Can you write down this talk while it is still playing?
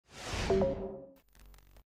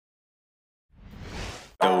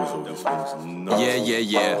Delzo, this one's nuts.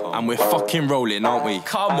 Yeah. And we're fucking rolling, aren't we?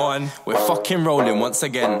 Come on. We're fucking rolling once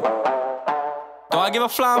again. Do I give a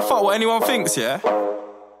flying fuck what anyone thinks, yeah?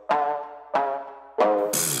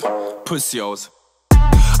 Pussios.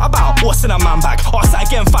 About what's in a man bag? Ask that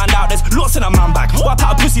again, find out there's lots in a man bag. Wipe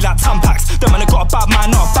out a pussy like Tampax. Them man got a bad man,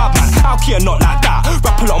 not a bad man. How can you not like that?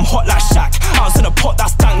 Rap a lot, I'm hot like Shaq. Ounce in a pot,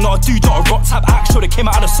 that's dank, not a dude, not a rock tab act. Sure they came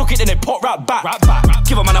out of the socket, then they pop right back.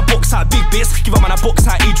 Give a man a box out big bits, give a man a box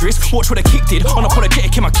out Idris. Watch what the kick did, on a politic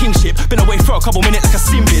in my kingship. Been away for a couple minutes like a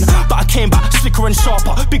sin bin, but I came back slicker and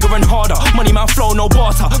sharper, bigger and harder. Money man flow, no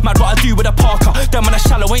barter. Mad what I do with a Parker. Them man a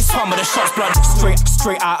shallow, ain't swam with the shots blood.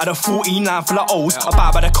 Straight out of the 49 full of O's.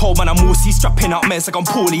 About by the cold man, I'm moosey, strapping up meds like I'm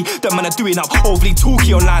poorly. Them man are doing up overly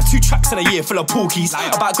talky online. 2 tracks in a year full of porkies.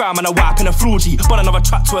 About gram and a wipe and a floorgy. But another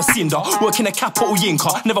track to a cinder. Working a capital yinker,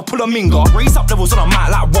 never pull a minger. Raise up levels on a mat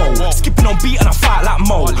like whoa. Skipping on beat and I fight like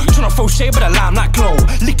Mo. Tryna throw shade with a lamb like glow.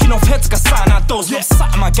 Licking off heads like a sign out those. Not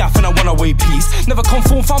sat in my gaff in a one-away piece. Never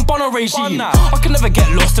conform from Bono regime. I can never get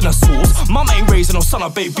lost in a source. Mum ain't raising no son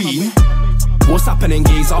of baked bean. What's happening,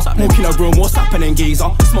 geezer? Walk in a room, what's happening, geezer?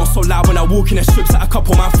 Smells so loud when I walk in the strips that a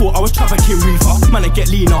couple man thought I was trafficking reefer. Man, I get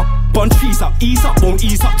leaner. Bun trees up, ease up, won't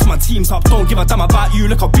ease up till my team's up. Don't give a damn about you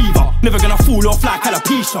like a beaver. Never gonna fall off like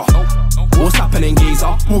alopecia. What's happening,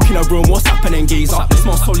 geezer? Walk in a room, what's happening, geezer?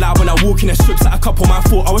 Smells so loud when I walk in the strips that a couple man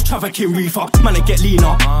thought I was trafficking reefer. Man, I get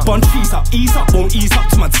leaner. Bun trees up, ease up, won't ease up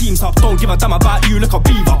till my team's up. Don't give a damn about you like a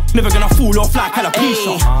beaver. Never gonna fall off like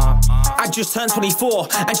alopecia. I just turned 24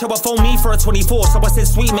 and Chower phoned me for a 24. So I said,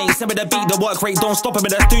 sweet mate, send me the beat, the work rate, don't stop it.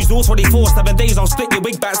 But that's dudes all 24, 7 days, I'll split your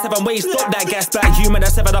wig back 7 ways. Stop that gas back, human,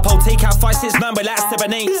 that's 7 up, I'll take out 5, 6, 9, but that's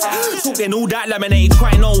 7, 8. Talking all that lemonade,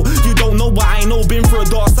 try no, you don't know what I know. Been through a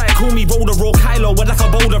dark side, call me Rolla or Kylo. With like a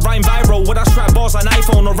boulder, rhyme viral. With I strap bars on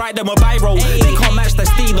iPhone or write them a biro. They can't match the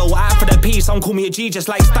stilo, out for the piece, some call me a G just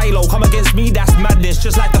like Stylo. Come against me, that's madness,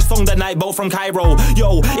 just like the song The Night Boat from Cairo.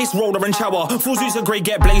 Yo, it's Rolla and Chower, fools who's a great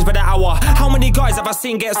get blazed by the hour. How many guys have I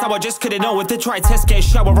seen get sour? Just couldn't know if they try test get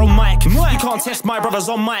shower on mic. You can't test my brothers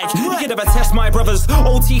on mic. You can never test my brothers.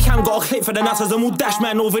 OT Cam got a clip for the nutters and we'll dash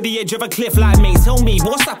man over the edge of a cliff like me. Tell me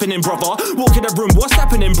what's happening, brother? Walk in the room, what's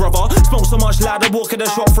happening, brother? Smoke so much louder, walk in the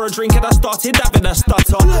shop for a drink and I started having a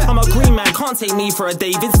stutter. I'm a green man, can't take me for a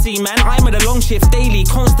David C man. I'm at a long shift daily,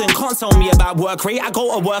 constant. Can't tell me about work rate. I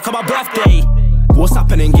go to work on my birthday. What's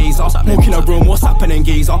happening, geezer? Walk in a room, what's happening,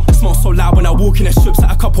 geezer? Smells so loud when I walk in the strips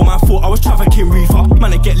that a couple man thought I was trafficking reefer.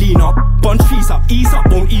 Man, I get leaner. Bun trees up, ease up,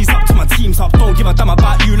 won't ease up till my team's up. Don't give a damn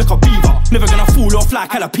about you like a beaver. Never gonna fall off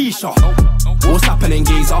like alopecia. What's happening,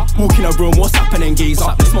 geezer? Walk in a room, what's happening,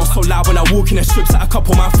 geezer? Smells so loud when I walk in the strips that a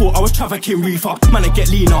couple man thought I was trafficking reefer. Man, I get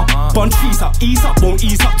leaner. Bun trees up, won't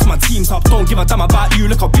ease up till my team's up. Don't give a damn about you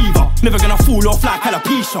like a beaver. Never gonna fall off like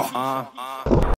alopecia.